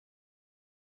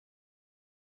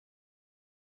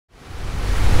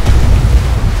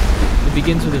It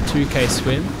begins with a 2K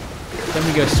swim, then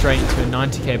we go straight into a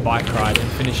 90K bike ride and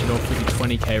finish it off with a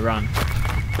 20K run.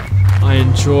 I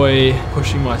enjoy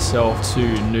pushing myself to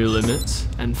new limits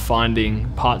and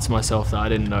finding parts of myself that I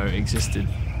didn't know existed.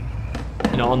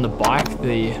 You know, on the bike,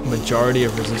 the majority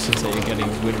of resistance that you're getting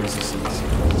is wind resistance.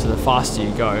 So the faster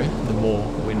you go, the more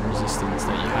wind resistance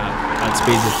that you have. At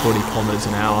speeds of 40 kilometers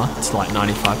an hour, it's like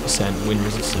 95% wind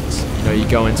resistance. You know, you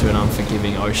go into an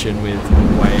unforgiving ocean with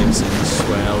waves and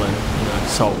swell and, you know,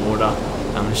 salt water.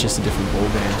 It's just a different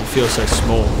ballgame. You feel so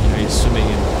small, you know, you're swimming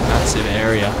in a massive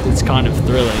area. It's kind of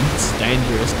thrilling, it's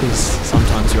dangerous because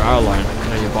sometimes you are alone. You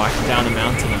know, you're biking down a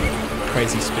mountain at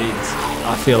crazy speeds.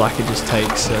 I feel like it just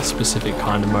takes a specific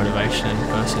kind of motivation in a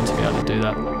person to be able to do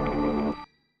that.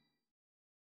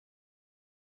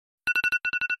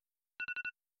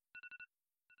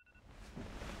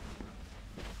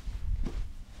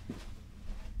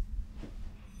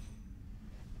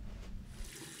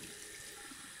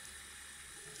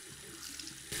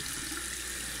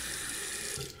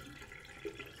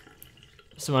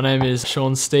 So my name is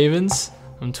Shaun Stevens.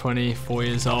 I'm 24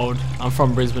 years old. I'm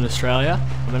from Brisbane, Australia,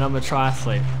 and I'm a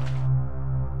triathlete.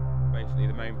 Basically,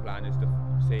 the main plan is to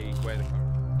see where the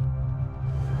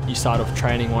current. You start off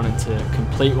training wanting to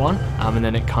complete one, and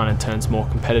then it kind of turns more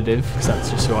competitive because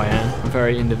that's just who I am. I'm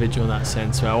very individual in that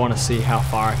sense, so I want to see how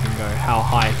far I can go, how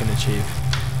high I can achieve.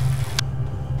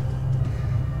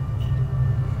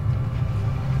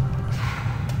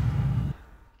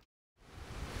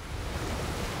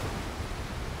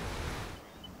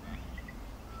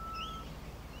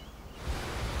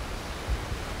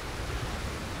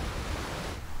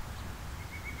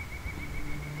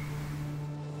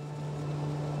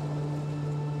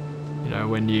 You know,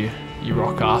 when you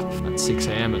rock up at 6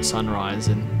 AM at sunrise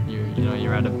and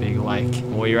you're at a big lake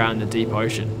or you're out in the deep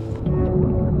ocean.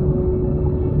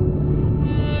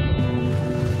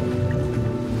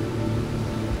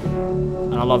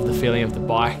 And I love the feeling of the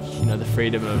bike, you know, the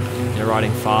freedom of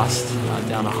riding fast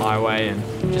down a highway and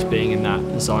just being in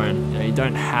that zone. You know, you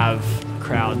don't have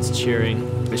crowds cheering,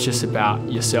 it's just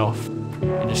about yourself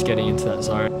and just getting into that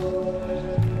zone.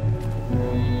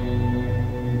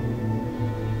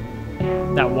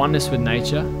 That oneness with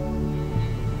nature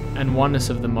and oneness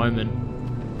of the moment,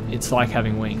 it's like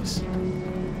having wings.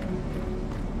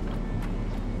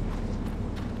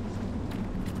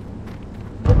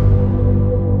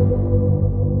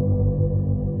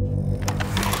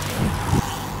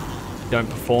 You don't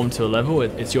perform to a level,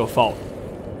 it's your fault.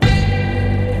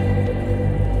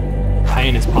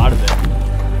 Pain is part of it.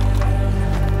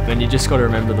 And you just got to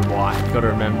remember the why. You got to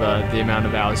remember the amount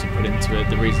of hours you put into it,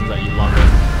 the reasons that you love it.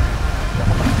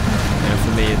 You know,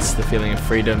 for me, it's the feeling of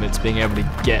freedom. It's being able to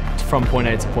get from point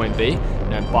A to point B, you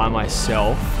know, by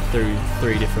myself through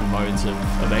 3 different modes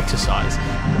of exercise.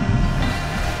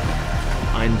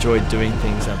 I enjoy doing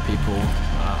things that people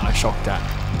are shocked at.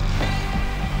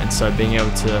 And so being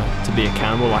able to be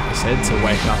accountable, like I said, to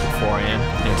wake up at 4 AM,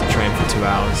 you know, to train for 2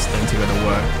 hours, then to go to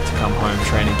work, to come home,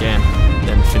 train again,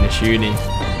 then finish uni.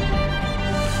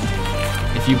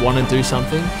 If you want to do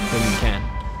something, then you can.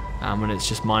 And it's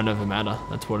just mind over matter,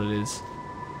 that's what it is.